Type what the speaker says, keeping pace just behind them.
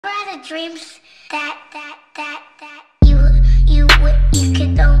dreams that you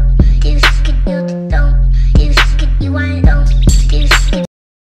could don't do, could do, don't do, could you want don't do, could.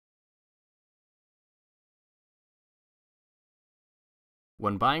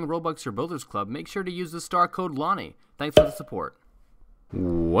 When buying Robux or Builders Club, make sure to use the star code Lonnie. Thanks for the support.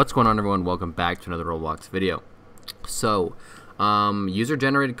 What's going on, everyone? Welcome back to another Roblox video. So,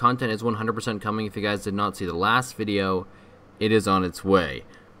 user-generated content is 100% coming. If you guys did not see the last video, it is on its way.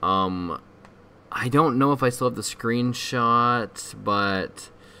 I don't know if I still have the screenshot,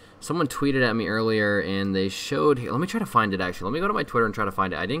 but someone tweeted at me earlier and they showed here. Let me try to find it, actually. Let me go to my Twitter and try to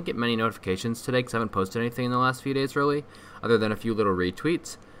find it. I didn't get many notifications today because I haven't posted anything in the last few days, really, other than a few little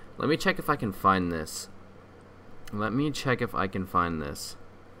retweets. Let me check if I can find this.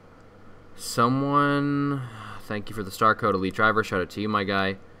 Someone, thank you for the star code, Elite Driver. Shout out to you, my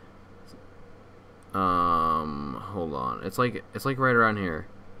guy. Hold on. It's like right around here.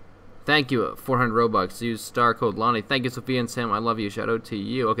 Thank you, 400 Robux. Use star code Lonnie. Thank you, Sophia and Sam. I love you. Shout out to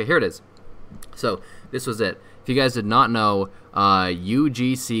you. Okay, here it is. So this was it. If you guys did not know,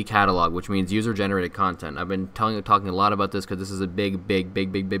 UGC catalog, which means user-generated content. I've been talking a lot about this because this is a big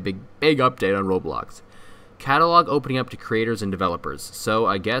update on Roblox. Catalog opening up to creators and developers. So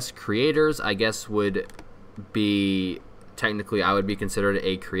I guess creators, would be technically, I would be considered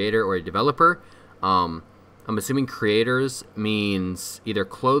a creator or a developer. I'm assuming creators means either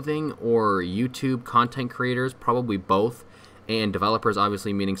clothing or YouTube content creators, probably both, and developers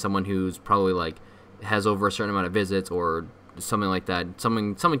obviously meaning someone who's probably like has over a certain amount of visits or something like that,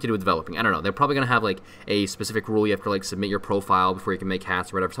 something to do with developing. I don't know. They're probably gonna have like a specific rule you have to like submit your profile before you can make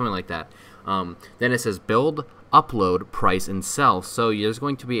hats or whatever, something like that. Then it says build, upload, price, and sell. So you're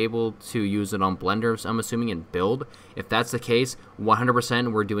going to be able to use it on Blender, I'm assuming, and build. If that's the case,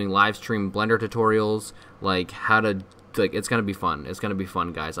 100% we're doing live stream Blender tutorials, like how to, like, it's gonna be fun. It's gonna be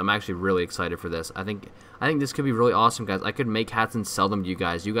fun, guys. I'm actually really excited for this. I think this could be really awesome, guys. I could make hats and sell them to you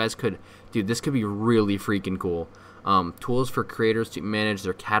guys. You guys could, dude, this could be really freaking cool. Tools for creators to manage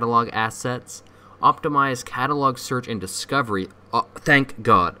their catalog assets, optimize catalog search and discovery. Thank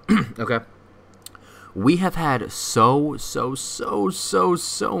God. Okay. We have had so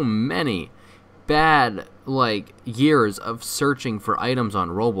many bad, like, years of searching for items on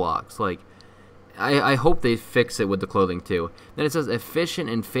Roblox. Like, I hope they fix it with the clothing too. Then it says efficient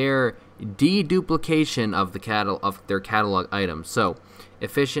and fair deduplication of their catalog items. So,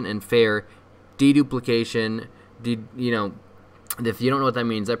 efficient and fair deduplication. You know, if you don't know what that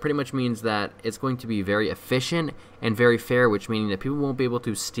means, that pretty much means that it's going to be very efficient and very fair, which meaning that people won't be able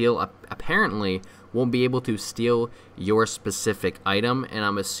to steal, apparently won't be able to steal your specific item. And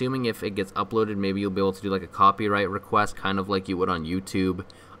I'm assuming if it gets uploaded, maybe you'll be able to do like a copyright request, kind of like you would on YouTube.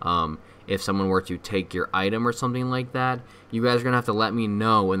 If someone were to take your item or something like that, you guys are gonna have to let me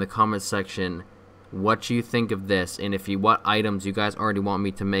know in the comments section what you think of this, and what items you guys already want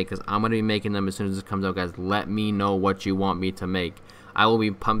me to make, because I'm going to be making them as soon as this comes out, guys. Let me know what you want me to make. I will be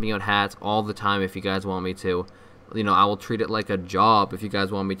pumping out hats all the time if you guys want me to. You know, I will treat it like a job if you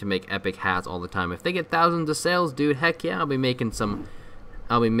guys want me to make epic hats all the time. If they get thousands of sales, dude, heck yeah, I'll be making some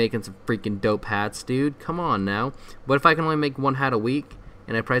freaking dope hats, dude. Come on now. But if I can only make one hat a week,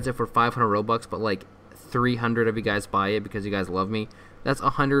 and I price it for 500 Robux, but like 300 of you guys buy it because you guys love me, that's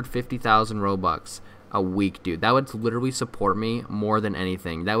 150,000 Robux a week, dude. That would literally support me more than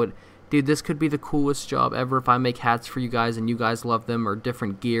anything. That would, dude, this could be the coolest job ever if I make hats for you guys and you guys love them, or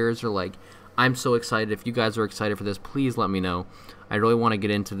different gears, or like, I'm so excited. If you guys are excited for this, please let me know. I really want to get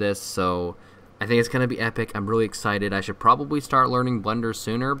into this, so I think it's going to be epic. I'm really excited. I should probably start learning Blender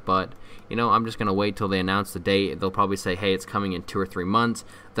sooner, but, you know, I'm just going to wait till they announce the date. They'll probably say, hey, it's coming in 2 or 3 months.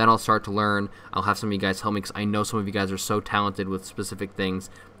 Then I'll start to learn. I'll have some of you guys help me, because I know some of you guys are so talented with specific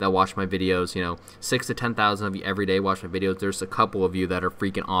things that watch my videos. You know, 6,000 to 10,000 of you every day watch my videos. There's a couple of you that are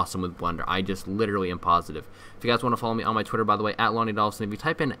freaking awesome with Blender. I just literally am positive. If you guys want to follow me on my Twitter, by the way, at Lonnie Dolphin, if you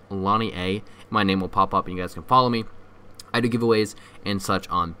type in Lonnie A, my name will pop up and you guys can follow me. I do giveaways and such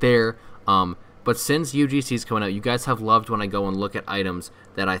on there. But since UGC is coming out, you guys have loved when I go and look at items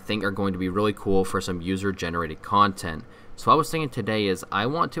that I think are going to be really cool for some user-generated content. So what I was thinking today is I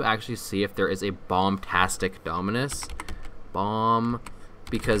want to actually see if there is a Bombastic DOMINUS.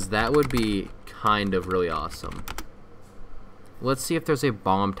 Because that would be kind of really awesome. Let's see if there's a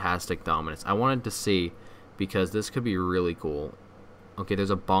Bombastic DOMINUS. I wanted to see, because this could be really cool. Okay,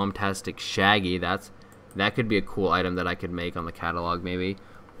 there's a Bombastic Shaggy. That could be a cool item that I could make on the catalog, maybe.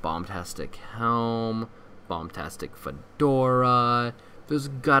 Bombastic helm, Bombastic fedora. There's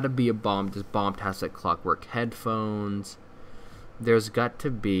gotta be a Bombastic clockwork headphones. There's got to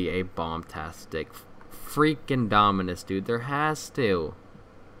be a Bombastic freaking Dominus, dude. There has to.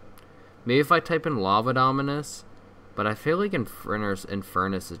 Maybe if I type in Lava Dominus, but I feel like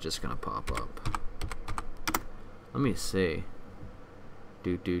Infernus is just gonna pop up. Let me see.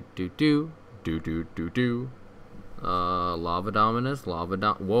 Lava Dominus,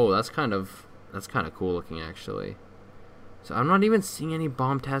 Whoa, that's kind of cool looking actually. So I'm not even seeing any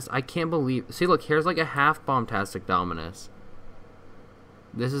Bombtastic. I can't believe. See, look, here's like a half Bombastic Dominus.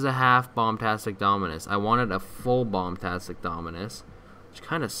 This is a half Bombastic Dominus. I wanted a full Bombastic Dominus, which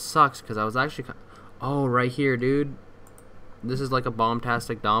kind of sucks because I was actually. Oh, right here, dude. This is like a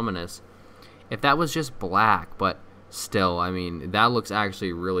Bombastic Dominus. If that was just black, but still, I mean, that looks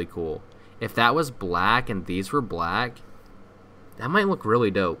actually really cool. If that was black and these were black, that might look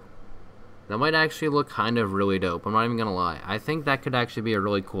really dope. That might actually look kind of really dope. I'm not even gonna lie. I think that could actually be a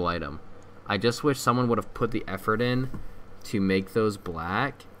really cool item. I just wish someone would have put the effort in to make those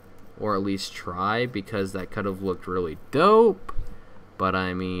black, or at least try, because that could have looked really dope. But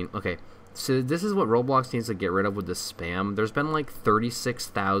I mean, okay. So this is what Roblox needs to get rid of with the spam. There's been like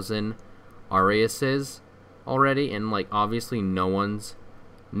 36,000 Ariases already, and like obviously no one's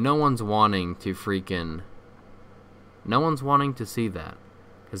wanting to freaking. No one's wanting to see that.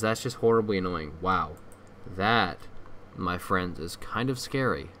 Because that's just horribly annoying. Wow. That, my friends, is kind of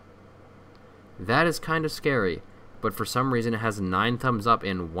scary. That is kind of scary. But for some reason it has 9 thumbs up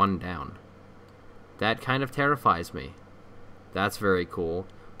and 1 down. That kind of terrifies me. That's very cool.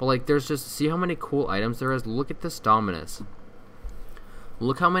 But like, there's just, see how many cool items there is? Look at this Dominus.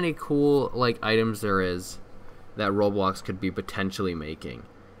 Look how many cool like items there is that Roblox could be potentially making.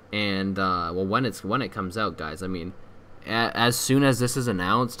 And well, when it comes out, guys, I mean, as soon as this is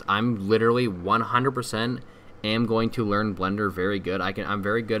announced, I'm literally 100% am going to learn Blender very good. I'm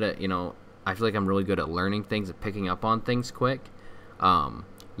very good at, you know, I feel like I'm really good at learning things and picking up on things quick.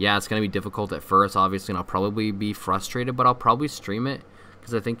 Yeah, it's going to be difficult at first, obviously, and I'll probably be frustrated, but I'll probably stream it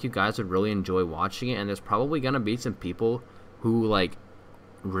because I think you guys would really enjoy watching it, and there's probably going to be some people who, like,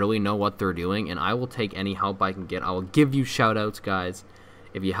 really know what they're doing, and I will take any help I can get. I will give you shout-outs, guys,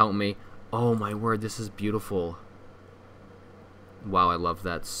 if you help me. Oh, my word, this is beautiful. Wow, I love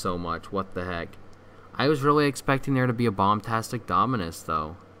that so much. What the heck? I was really expecting there to be a Bombastic Dominus,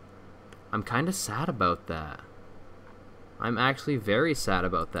 though. I'm kind of sad about that. I'm actually very sad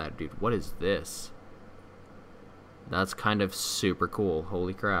about that, dude. What is this? That's kind of super cool.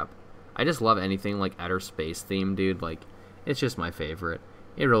 Holy crap. I just love anything like outer space theme, dude. Like, it's just my favorite.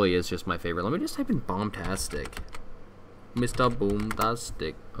 It really is just my favorite. Let me just type in Bombastic. Mr.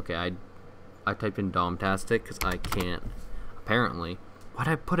 Bombastic. Okay, I typed in Domtastic because I can't. Apparently. Why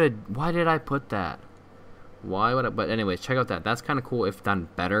did I put that? Why would I? But anyways, check out that. That's kind of cool if done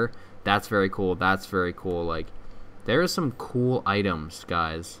better. That's very cool. That's very cool. Like, there are some cool items,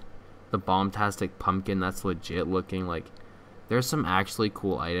 guys. The Bombastic Pumpkin, that's legit looking. Like, there's some actually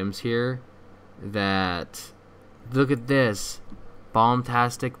cool items here that, look at this.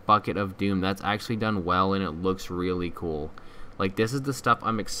 Bombastic Bucket of Doom. That's actually done well, and it looks really cool. Like, this is the stuff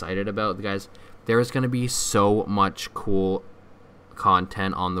I'm excited about, guys. There's going to be so much cool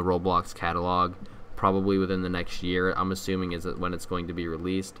content on the Roblox catalog, probably within the next year, I'm assuming, is when it's going to be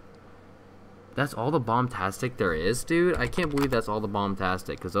released. That's all the Bombastic there is, dude. I can't believe that's all the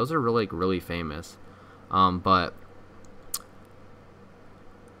Bombastic, because those are really, like, really famous. But,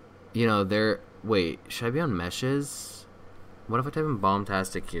 you know, wait, should I be on meshes? What if I type in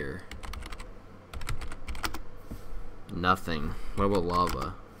Bombastic here? Nothing. What about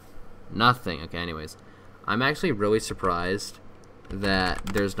lava? Nothing. Okay, anyways. I'm actually really surprised that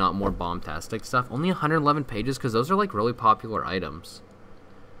there's not more Bombastic stuff. Only 111 pages, because those are, like, really popular items.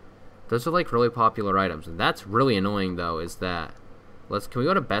 Those are, like, really popular items. And that's really annoying, though, is that... Can we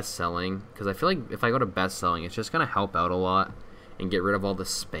go to best selling? Because I feel like if I go to best selling, it's just going to help out a lot and get rid of all the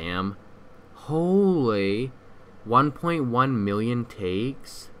spam. Holy... 1.1 million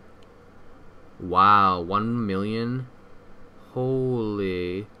takes? Wow, 1 million?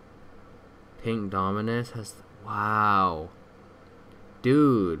 Holy... Pink Dominus has... Wow.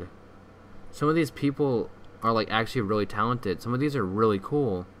 Dude. Some of these people are, like, actually really talented. Some of these are really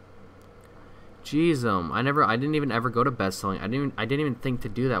cool. Jeez, I didn't even ever go to best selling. I didn't even think to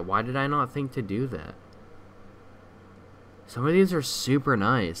do that. Why did I not think to do that? Some of these are super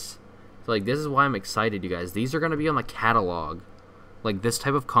nice. So, like, this is why I'm excited, you guys. These are going to be on the catalog. Like, this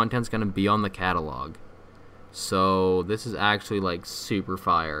type of content's going to be on the catalog. So, this is actually, like, super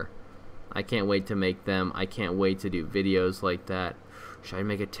fire. I can't wait to make them. I can't wait to do videos like that. Should I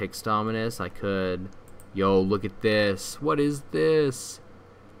make a Tix Dominus? I could. Yo, look at this. What is this?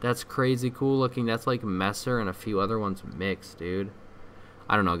 That's crazy cool looking. That's like Messer and a few other ones mixed, dude.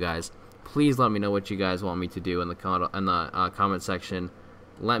 I don't know, guys. Please let me know what you guys want me to do in the comment section.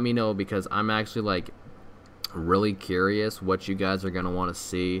 let me know, because I'm actually like really curious what you guys are gonna want to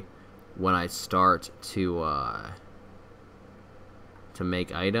see when I start to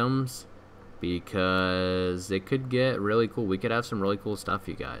make items, because it could get really cool. We could have some really cool stuff,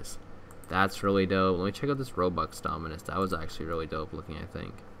 you guys. That's really dope. Let me check out this Robux Dominus. That was actually really dope looking, I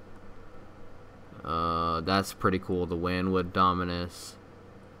think. That's pretty cool. The Wanwood Dominus.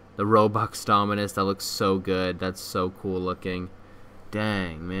 The Robux Dominus. That looks so good. That's so cool looking.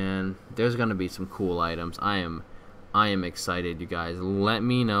 Dang, man. There's gonna be some cool items. I am excited, you guys. Let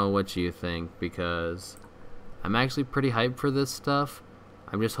me know what you think, because I'm actually pretty hyped for this stuff.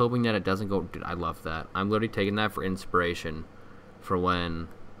 I'm just hoping that it doesn't go... Dude, I love that. I'm literally taking that for inspiration for when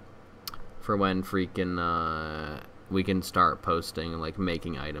freaking we can start posting and like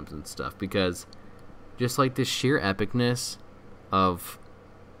making items and stuff, because just like the sheer epicness of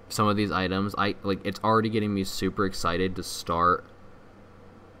some of these items, it's already getting me super excited to start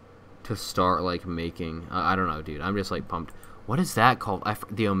like making. I don't know, dude. I'm just like pumped. What is that called?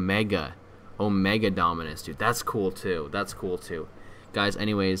 The Omega Dominus, dude. That's cool too. Guys,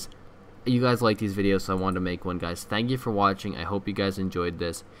 anyways, you guys like these videos, so I wanted to make one, guys. Thank you for watching. I hope you guys enjoyed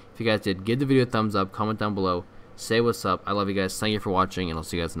this. If you guys did, give the video a thumbs up, comment down below, say what's up. I love you guys. Thank you for watching, and I'll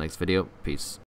see you guys in the next video. Peace.